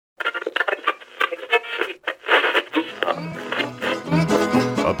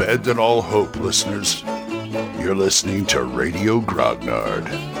Abandon all hope, listeners. You're listening to Radio Grognard,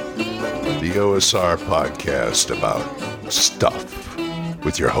 the OSR podcast about stuff,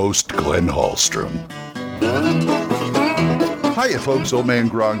 with your host, Glenn Hallstrom. Hiya, folks. Old Man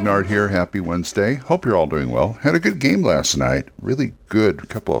Grognard here. Happy Wednesday. Hope you're all doing well. Had a good game last night. Really good. A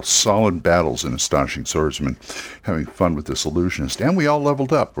couple of solid battles in Astonishing Swordsman. Having fun with this illusionist. And we all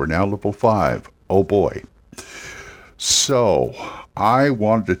leveled up. We're now level 5. Oh, boy. So, I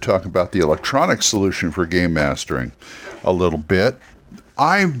wanted to talk about the electronic solution for game mastering a little bit.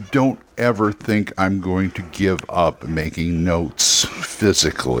 I don't ever think I'm going to give up making notes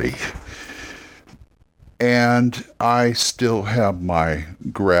physically. And I still have my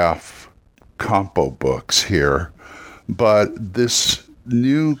graph compo books here. But this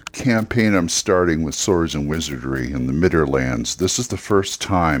new campaign I'm starting with Swords and Wizardry in the Midderlands, this is the first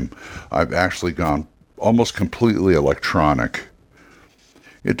time I've actually gone almost completely electronic.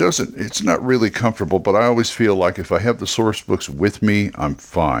 It's not really comfortable, but I always feel like if I have the source books with me, I'm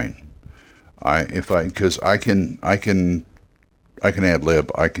fine. Because I can ad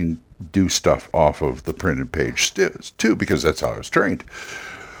lib, I can do stuff off of the printed page too, because that's how I was trained.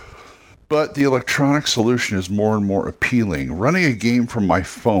 But the electronic solution is more and more appealing. Running a game from my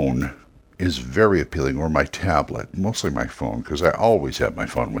phone is very appealing, or my tablet, mostly my phone, because I always have my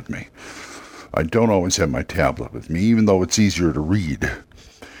phone with me. I don't always have my tablet with me, even though it's easier to read.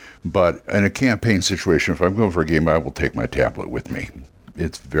 But in a campaign situation, if I'm going for a game, I will take my tablet with me.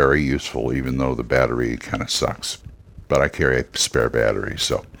 It's very useful, even though the battery kind of sucks. But I carry a spare battery,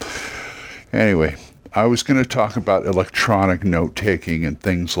 so. Anyway, I was going to talk about electronic note-taking and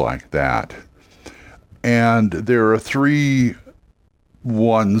things like that. And there are 3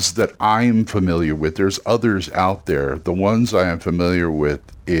 ones that I'm familiar with. There's others out there. The ones I am familiar with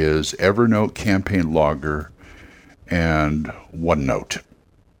is Evernote, Campaign Logger, and OneNote.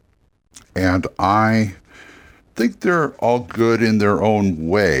 And I think they're all good in their own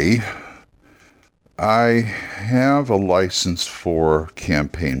way. I have a license for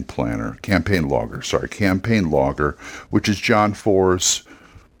Campaign Logger, which is John For's,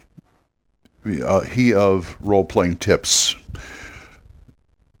 he of Role-Playing Tips,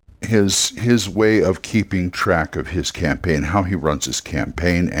 his way of keeping track of his campaign, how he runs his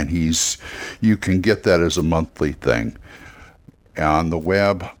campaign, and you can get that as a monthly thing. On the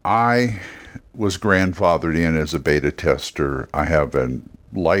web, I was grandfathered in as a beta tester. I have a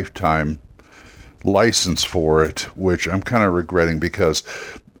lifetime license for it, which I'm kind of regretting because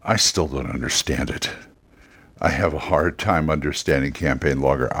I still don't understand it. I have a hard time understanding Campaign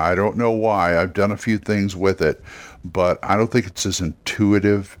Logger. I don't know why. I've done a few things with it, but I don't think it's as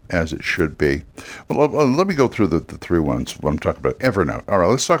intuitive as it should be. Well, let me go through the 3 ones when I'm talking about Evernote. All right,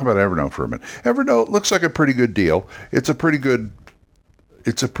 let's talk about Evernote for a minute. Evernote looks like a pretty good deal. It's a pretty good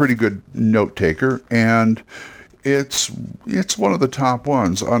note taker, and it's one of the top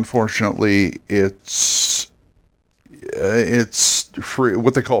ones. Unfortunately, it's free,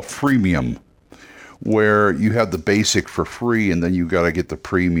 what they call freemium, where you have the basic for free and then you got to get the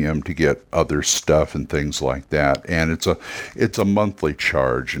premium to get other stuff and things like that. And it's a monthly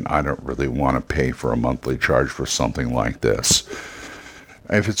charge, and I don't really want to pay for a monthly charge for something like this.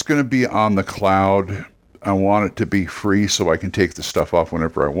 If it's going to be on the cloud, I want it to be free so I can take the stuff off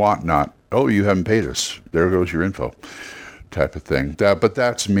whenever I want, not, oh, you haven't paid us, there goes your info, type of thing. But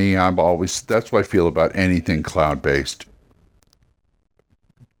that's me. That's what I feel about anything cloud-based.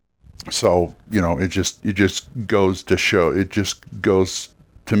 So, it just goes to show,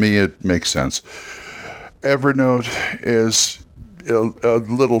 to me, it makes sense. Evernote is a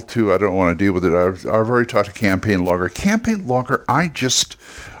little too, I don't want to deal with it. I've already talked to Campaign Logger. Campaign Logger, I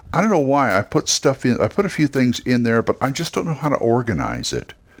don't know why. I put a few things in there, but I just don't know how to organize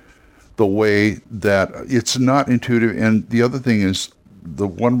it the way that it's not intuitive. And the other thing is,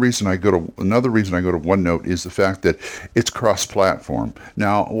 another reason I go to OneNote is the fact that it's cross-platform.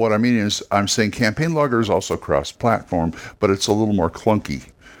 Now, what I mean is, I'm saying Campaign Logger is also cross-platform, but it's a little more clunky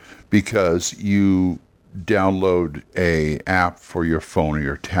because you download a app for your phone or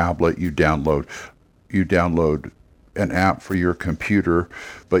your tablet. You download an app for your computer,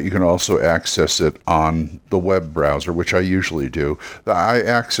 but you can also access it on the web browser, which I usually do. I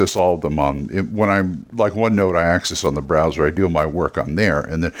access all of them when I'm like OneNote, I access on the browser. I do my work on there,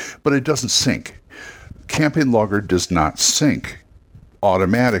 but it doesn't sync. Campaign Logger does not sync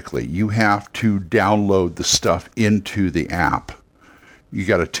automatically. You have to download the stuff into the app. You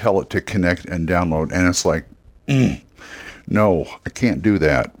got to tell it to connect and download, and it's like, no, I can't do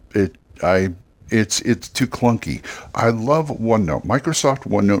that. It's too clunky. I love OneNote. Microsoft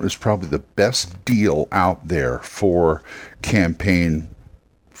OneNote is probably the best deal out there for campaign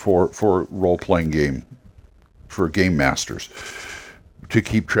for role-playing game, for game masters, to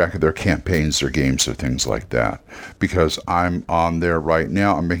keep track of their campaigns, their games, or things like that. Because I'm on there right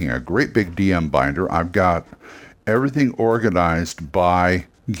now. I'm making a great big DM binder. I've got everything organized by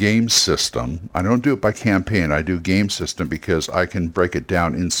game system. I don't do it by campaign. I do game system because I can break it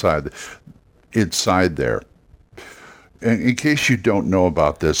down inside there. And in case you don't know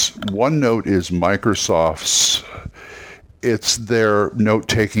about this, OneNote is Microsoft's, it's their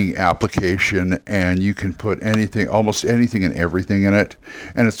note-taking application, and you can put anything, almost anything and everything in it,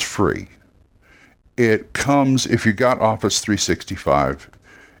 and it's free. It comes, if you got Office 365,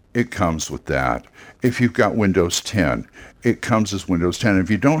 it comes with that. If you've got Windows 10, it comes as Windows 10.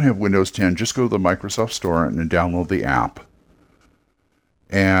 If you don't have Windows 10, just go to the Microsoft Store and download the app.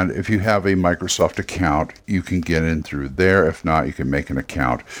 And if you have a Microsoft account, you can get in through there. If not, you can make an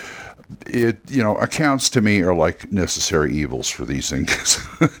account. Accounts to me are like necessary evils for these things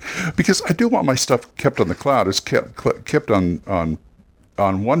because I do want my stuff kept on the cloud. It's kept on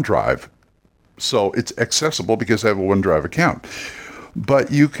OneDrive, so it's accessible because I have a OneDrive account.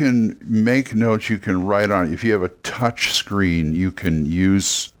 But you can make notes. You can write on it. If you have a touch screen, you can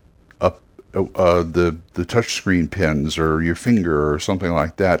use the touch screen pens or your finger or something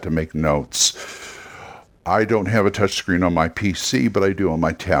like that to make notes. I don't have a touch screen on my PC, but I do on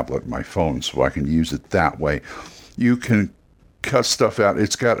my tablet, my phone, so I can use it that way. You can cut stuff out.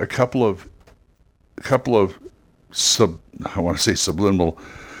 It's got a couple of subliminal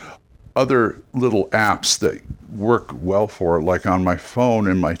other little apps that work well for it. Like on my phone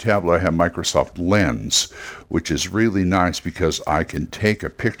and my tablet, I have Microsoft Lens, which is really nice because I can take a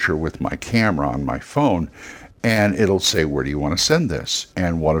picture with my camera on my phone and it'll say, where do you want to send this?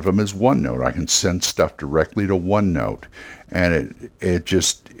 And one of them is OneNote. I can send stuff directly to OneNote, and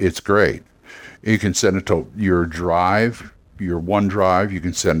it's great. You can send it to your drive, your OneDrive. You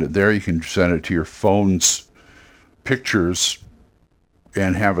can send it there. You can send it to your phone's pictures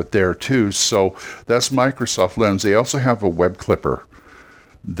and have it there too. So that's Microsoft Lens. They also have a web clipper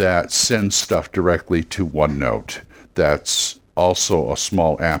that sends stuff directly to OneNote. That's also a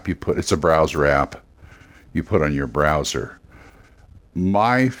small app it's a browser app you put on your browser.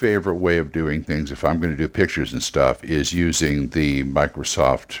 My favorite way of doing things, if I'm going to do pictures and stuff, is using the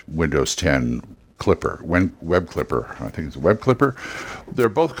Microsoft Windows 10 Clipper, Web Clipper. I think it's a Web Clipper. They're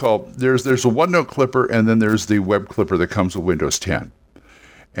both called, there's a OneNote Clipper, and then there's the Web Clipper that comes with Windows 10.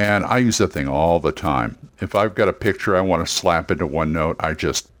 And I use that thing all the time. If I've got a picture I want to slap into OneNote, I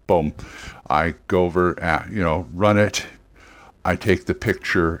just, boom, I go over, run it. I take the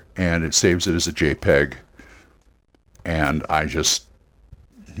picture, and it saves it as a JPEG. And I just,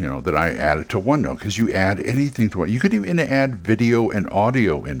 then I add it to OneNote, because you add anything to it. You could even add video and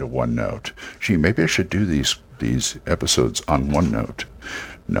audio into OneNote. Gee, maybe I should do these episodes on OneNote.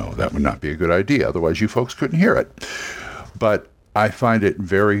 No, that would not be a good idea. Otherwise, you folks couldn't hear it. But I find it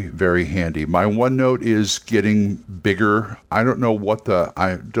very, very handy. My OneNote is getting bigger. I don't know what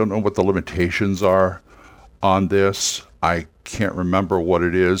the limitations are on this. I can't remember what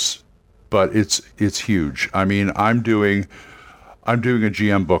it is, but it's huge. I mean, I'm doing a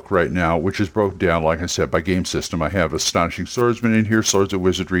GM book right now, which is broken down, like I said, by game system. I have Astonishing Swordsman in here, Swords of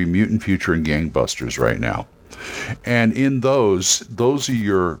Wizardry, Mutant Future, and Gangbusters right now. And in those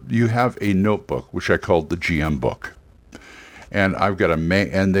are you have a notebook, which I called the GM book. And I've got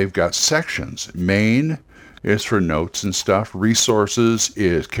and they've got sections. Main is for notes and stuff. Resources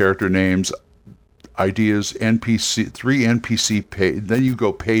is character names, ideas, NPC, 3 NPC page. Then you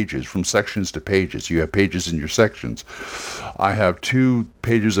go pages, from sections to pages. You have pages in your sections. I have 2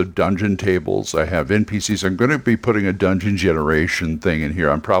 pages of dungeon tables. I have NPCs. I'm going to be putting a dungeon generation thing in here.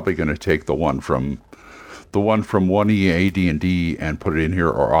 I'm probably going to take the one from 1E AD&D and put it in here,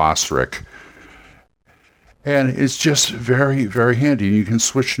 or Osric. And it's just very, very handy. You can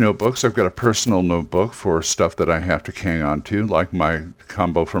switch notebooks. I've got a personal notebook for stuff that I have to hang on to, like my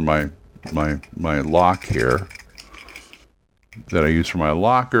combo for my lock here that I use for my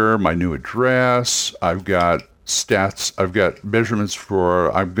locker, my new address. I've got stats. I've got measurements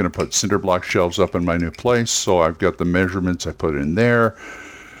for, I'm going to put cinder block shelves up in my new place. So I've got the measurements I put in there,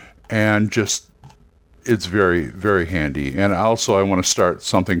 and just, it's very, very handy. And also I want to start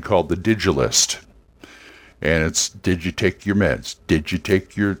something called the Digilist. And it's, did you take your meds? Did you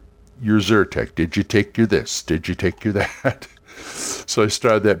take your Zyrtec? Did you take your this? Did you take your that? So I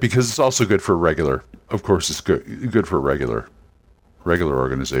started that because it's also good for regular. Of course, it's good for regular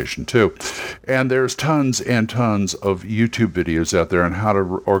organization too. And there's tons and tons of YouTube videos out there on how to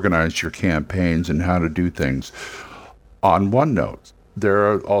organize your campaigns and how to do things on OneNote.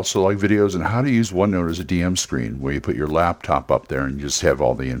 there are also like videos on how to use OneNote as a DM screen, where you put your laptop up there and you just have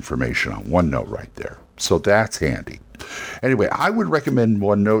all the information on OneNote right there. So that's handy. Anyway, I would recommend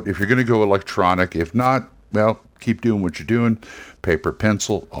OneNote if you're going to go electronic. If not, well, keep doing what you're doing. Paper,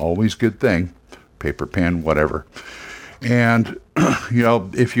 pencil, always good thing. Paper, pen, whatever. And,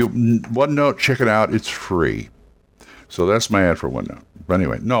 if you OneNote, check it out. It's free. So that's my ad for OneNote. But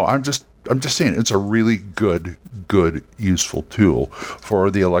anyway, no, I'm just saying it's a really good, useful tool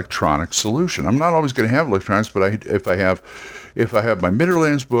for the electronic solution. I'm not always going to have electronics, but if I have my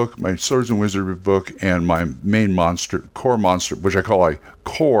Midderlands book, my Swords and Wizardry book, and my main core monster, which I call a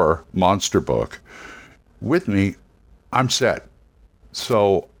core monster book, with me, I'm set.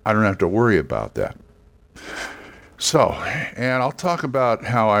 So I don't have to worry about that. So, and I'll talk about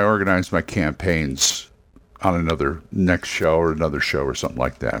how I organize my campaigns on another next show or another show or something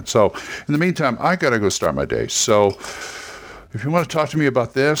like that. So in the meantime, I got to go start my day. So if you want to talk to me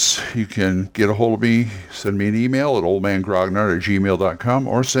about this, you can get a hold of me, send me an email at oldmangrognard@gmail.com,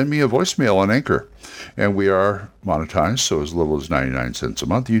 or send me a voicemail on Anchor. And we are monetized, so as little as 99 cents a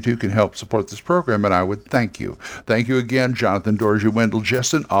month, you too can help support this program, and I would thank you. Thank you again, Jonathan Dorji, Wendell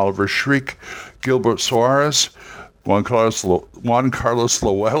Jessen, Oliver Shriek, Gilbert Suarez, Juan Carlos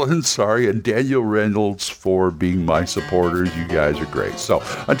Llewellyn, and Daniel Reynolds for being my supporters. You guys are great. So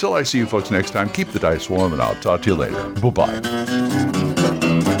until I see you folks next time, keep the dice warm, and I'll talk to you later. Bye-bye.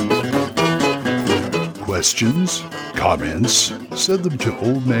 Questions? Comments? Send them to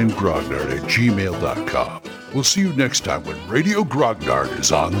oldmangrognard@gmail.com. We'll see you next time when Radio Grognard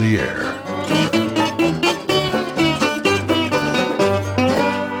is on the air.